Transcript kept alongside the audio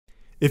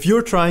If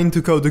you're trying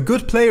to code a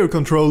good player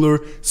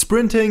controller,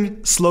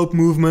 sprinting, slope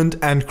movement,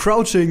 and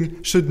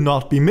crouching should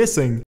not be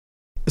missing.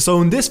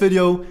 So in this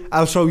video,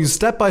 I'll show you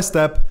step by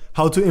step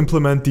how to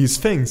implement these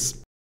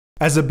things.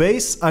 As a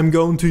base, I'm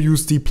going to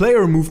use the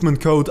player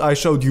movement code I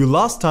showed you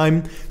last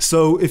time,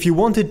 so if you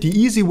want it the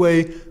easy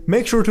way,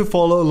 make sure to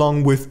follow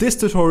along with this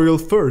tutorial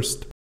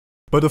first.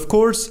 But of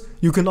course,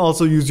 you can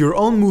also use your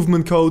own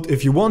movement code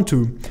if you want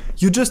to.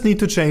 You just need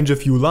to change a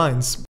few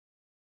lines.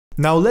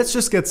 Now let's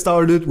just get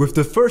started with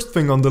the first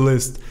thing on the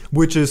list,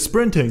 which is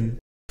sprinting.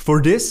 For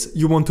this,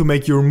 you want to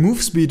make your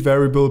move speed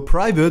variable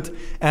private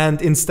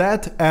and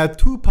instead add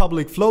two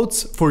public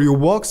floats for your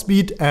walk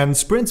speed and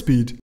sprint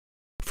speed.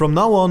 From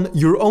now on,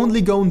 you're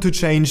only going to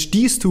change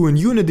these two in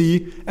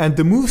Unity and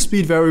the move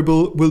speed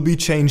variable will be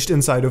changed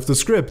inside of the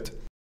script.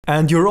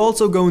 And you're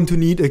also going to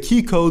need a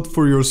key code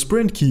for your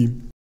sprint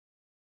key.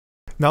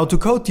 Now to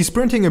code the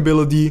sprinting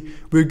ability,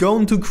 we're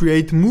going to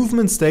create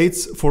movement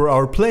states for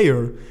our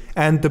player,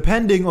 and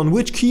depending on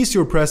which keys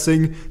you're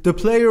pressing, the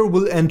player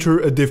will enter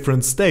a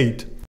different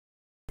state.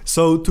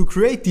 So to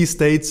create these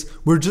states,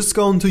 we're just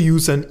going to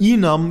use an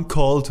enum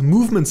called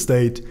movement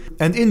state,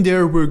 and in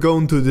there we're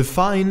going to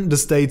define the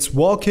states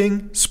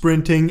walking,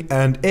 sprinting,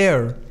 and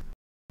air.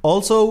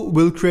 Also,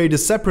 we'll create a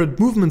separate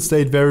movement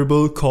state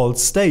variable called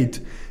state.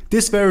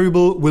 This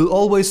variable will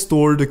always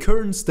store the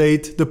current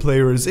state the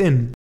player is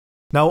in.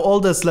 Now all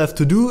that's left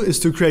to do is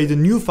to create a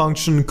new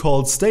function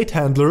called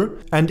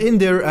stateHandler and in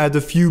there add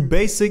a few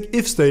basic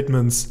if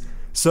statements.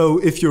 So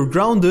if you're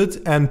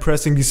grounded and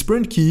pressing the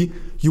sprint key,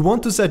 you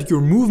want to set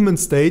your movement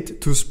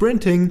state to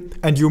sprinting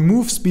and your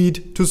move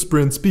speed to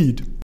sprint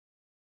speed.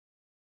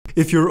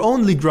 If you're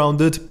only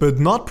grounded but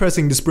not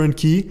pressing the sprint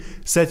key,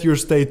 set your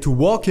state to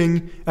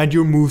walking and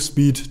your move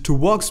speed to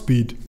walk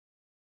speed.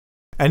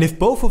 And if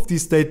both of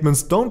these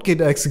statements don't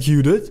get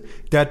executed,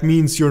 that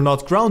means you're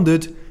not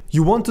grounded,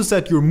 you want to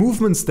set your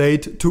movement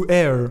state to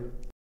air.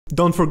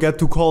 Don't forget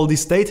to call the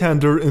state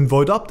handler in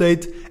void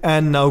update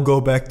and now go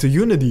back to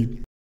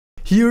Unity.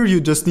 Here you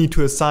just need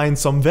to assign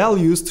some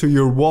values to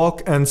your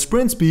walk and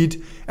sprint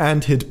speed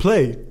and hit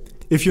play.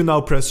 If you now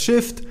press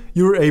shift,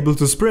 you're able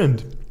to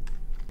sprint.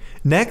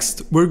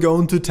 Next, we're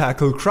going to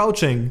tackle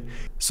crouching.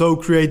 So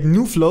create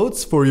new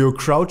floats for your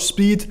crouch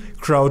speed,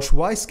 crouch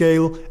Y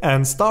scale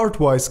and start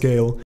Y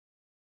scale,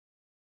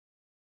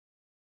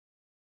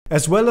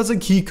 as well as a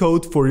key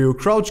code for your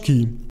crouch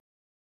key.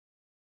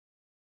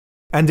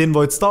 And in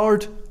void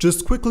start,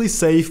 just quickly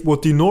save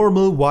what the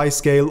normal Y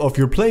scale of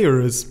your player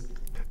is.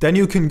 Then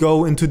you can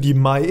go into the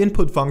my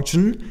input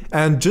function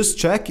and just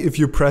check if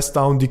you pressed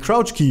down the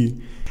crouch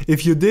key.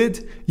 If you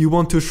did, you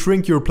want to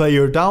shrink your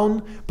player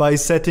down by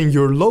setting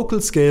your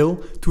local scale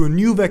to a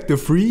new vector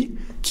 3,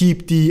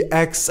 keep the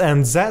X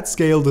and Z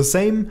scale the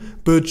same,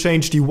 but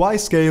change the Y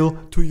scale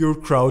to your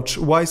crouch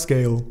Y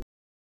scale.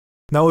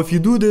 Now if you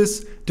do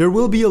this, there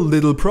will be a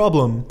little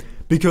problem,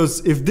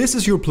 because if this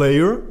is your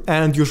player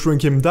and you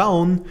shrink him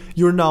down,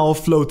 you're now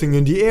floating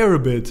in the air a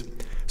bit.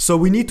 So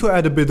we need to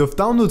add a bit of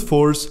downward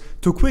force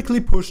to quickly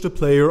push the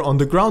player on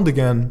the ground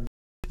again.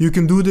 You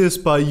can do this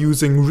by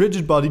using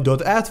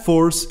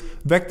rigidbody.addForce,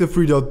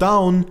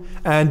 vector3.down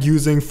and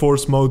using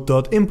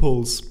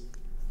forceMode.impulse.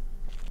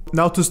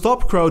 Now to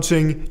stop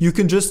crouching, you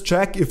can just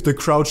check if the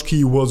crouch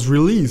key was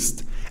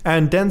released,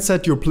 and then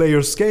set your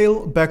player's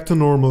scale back to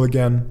normal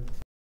again.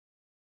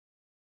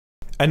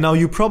 And now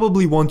you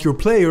probably want your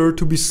player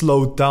to be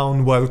slowed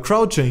down while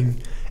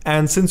crouching.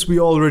 And since we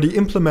already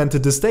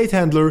implemented the state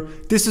handler,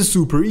 this is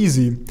super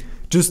easy.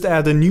 Just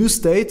add a new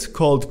state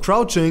called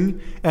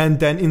crouching, and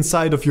then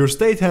inside of your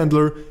state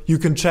handler, you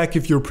can check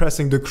if you're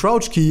pressing the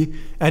crouch key,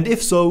 and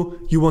if so,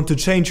 you want to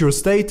change your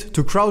state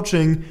to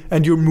crouching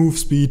and your move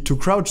speed to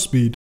crouch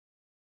speed.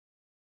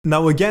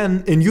 Now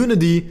again, in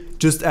Unity,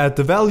 just add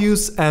the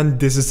values and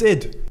this is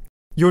it.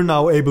 You're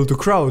now able to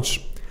crouch.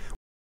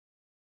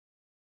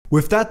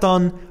 With that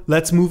done,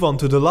 let's move on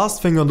to the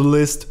last thing on the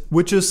list,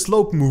 which is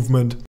slope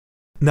movement.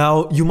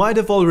 Now, you might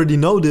have already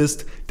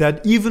noticed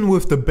that even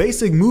with the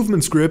basic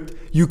movement script,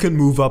 you can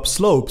move up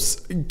slopes.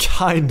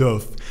 Kind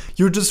of.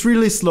 You're just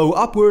really slow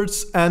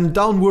upwards and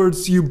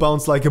downwards you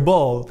bounce like a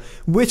ball,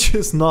 which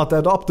is not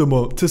that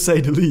optimal, to say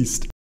the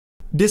least.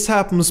 This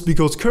happens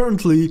because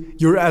currently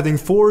you're adding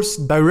force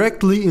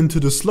directly into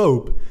the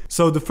slope.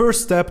 So the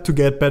first step to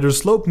get better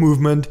slope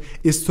movement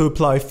is to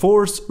apply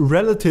force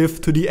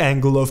relative to the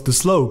angle of the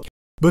slope.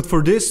 But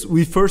for this,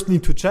 we first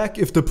need to check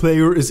if the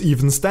player is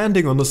even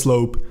standing on the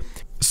slope.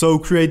 So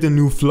create a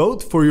new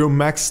float for your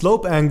max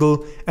slope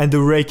angle and a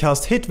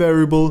raycast hit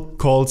variable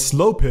called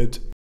slopeHit.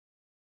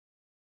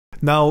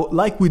 Now,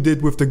 like we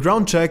did with the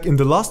ground check in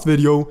the last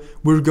video,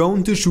 we're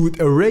going to shoot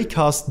a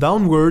raycast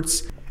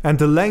downwards and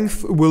the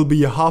length will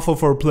be half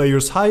of our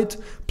player's height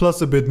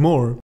plus a bit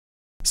more.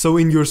 So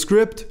in your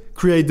script,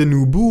 create a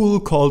new bool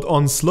called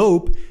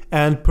onSlope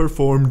and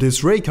perform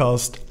this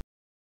raycast.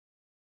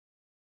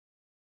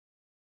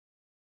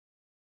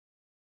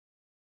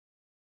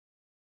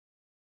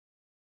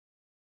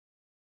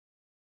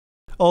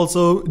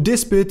 Also,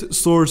 this bit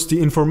stores the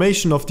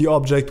information of the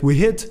object we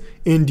hit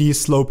in the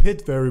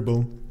slopeHit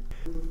variable.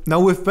 Now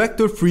with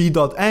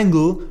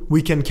vector3.angle,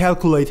 we can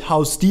calculate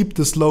how steep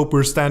the slope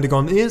we're standing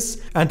on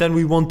is, and then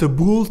we want the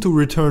bool to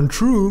return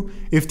true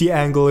if the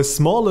angle is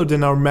smaller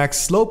than our max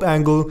slope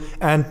angle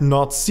and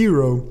not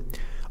 0.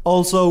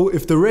 Also,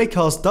 if the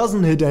raycast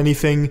doesn't hit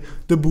anything,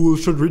 the bool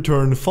should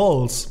return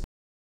false.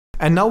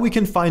 And now we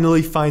can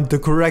finally find the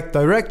correct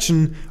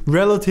direction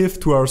relative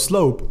to our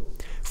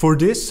slope. For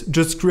this,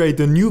 just create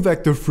a new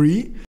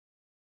vector3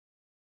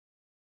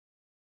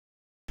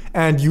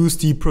 and use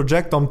the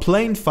project on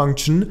plane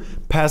function,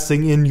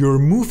 passing in your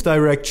move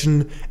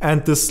direction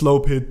and the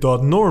slope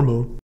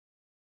hit.normal.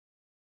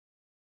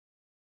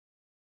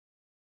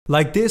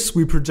 Like this,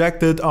 we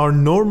projected our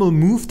normal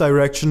move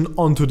direction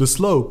onto the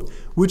slope,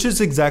 which is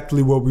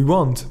exactly what we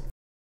want.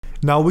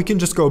 Now we can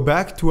just go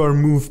back to our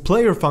move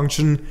player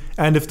function,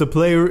 and if the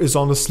player is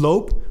on a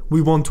slope,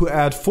 we want to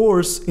add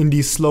force in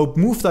the slope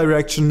move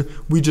direction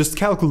we just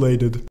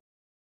calculated.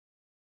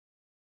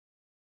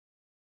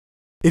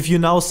 If you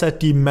now set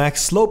the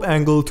max slope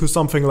angle to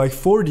something like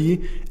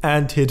 40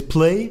 and hit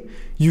play,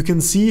 you can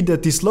see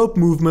that the slope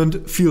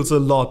movement feels a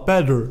lot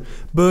better,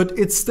 but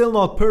it's still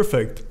not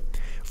perfect.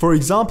 For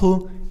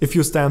example, if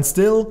you stand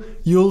still,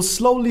 you'll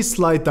slowly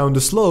slide down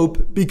the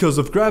slope because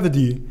of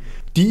gravity.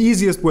 The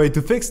easiest way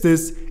to fix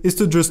this is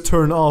to just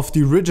turn off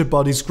the rigid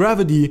body's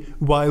gravity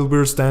while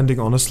we're standing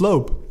on a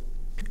slope.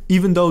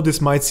 Even though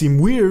this might seem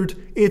weird,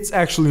 it's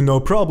actually no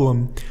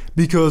problem,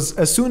 because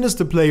as soon as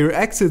the player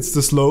exits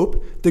the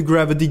slope, the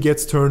gravity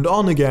gets turned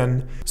on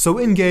again, so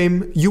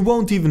in-game you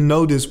won't even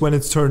notice when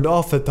it's turned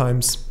off at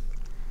times.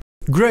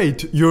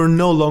 Great, you're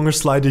no longer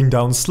sliding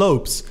down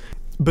slopes.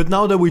 But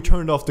now that we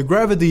turned off the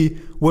gravity,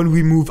 when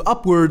we move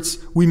upwards,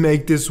 we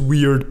make this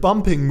weird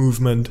bumping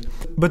movement.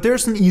 But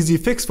there's an easy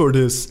fix for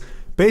this.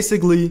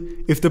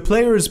 Basically, if the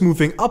player is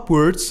moving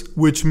upwards,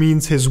 which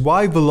means his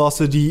y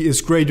velocity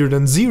is greater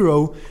than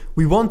 0,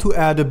 we want to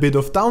add a bit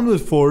of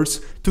downward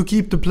force to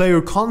keep the player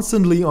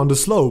constantly on the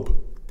slope.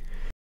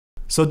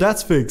 So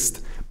that's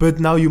fixed, but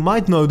now you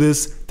might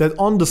notice that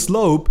on the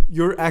slope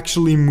you're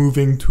actually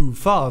moving too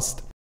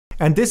fast.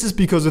 And this is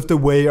because of the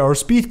way our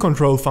speed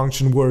control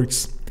function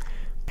works.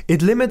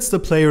 It limits the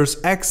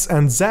player's x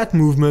and z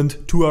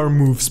movement to our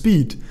move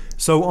speed.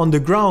 So on the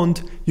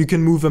ground, you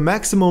can move a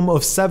maximum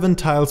of 7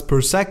 tiles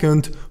per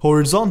second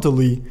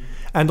horizontally.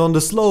 And on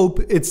the slope,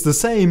 it's the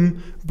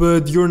same,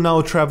 but you're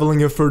now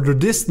traveling a further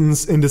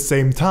distance in the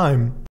same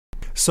time.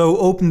 So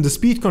open the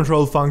speed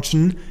control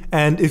function,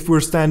 and if we're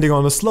standing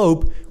on a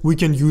slope, we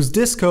can use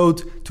this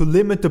code to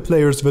limit the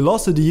player's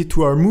velocity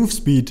to our move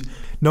speed,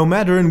 no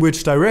matter in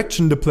which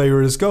direction the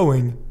player is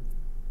going.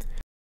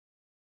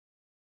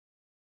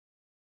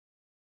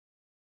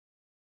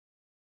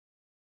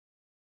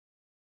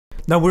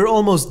 Now we're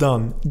almost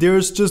done.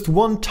 There's just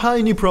one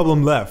tiny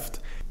problem left.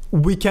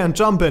 We can't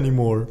jump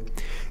anymore.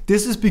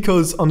 This is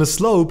because on a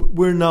slope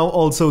we're now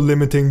also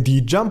limiting the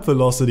jump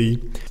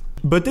velocity.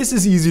 But this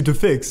is easy to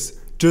fix.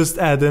 Just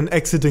add an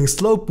exiting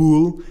slope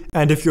bool,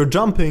 and if you're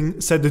jumping,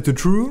 set it to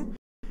true.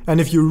 And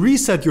if you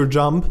reset your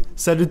jump,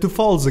 set it to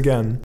false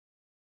again.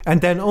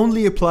 And then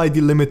only apply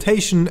the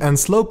limitation and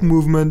slope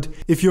movement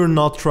if you're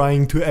not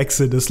trying to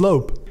exit a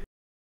slope.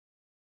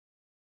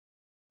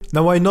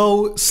 Now I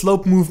know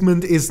slope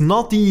movement is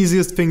not the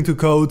easiest thing to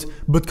code,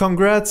 but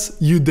congrats,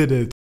 you did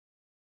it.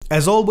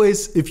 As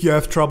always, if you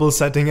have trouble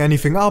setting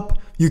anything up,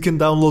 you can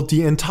download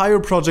the entire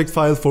project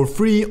file for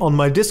free on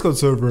my Discord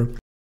server.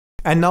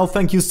 And now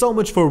thank you so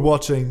much for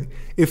watching.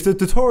 If the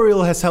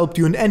tutorial has helped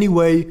you in any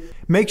way,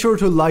 make sure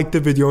to like the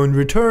video in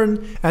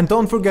return, and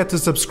don't forget to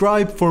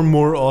subscribe for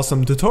more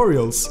awesome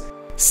tutorials.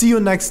 See you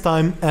next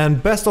time,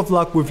 and best of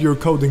luck with your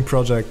coding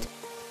project.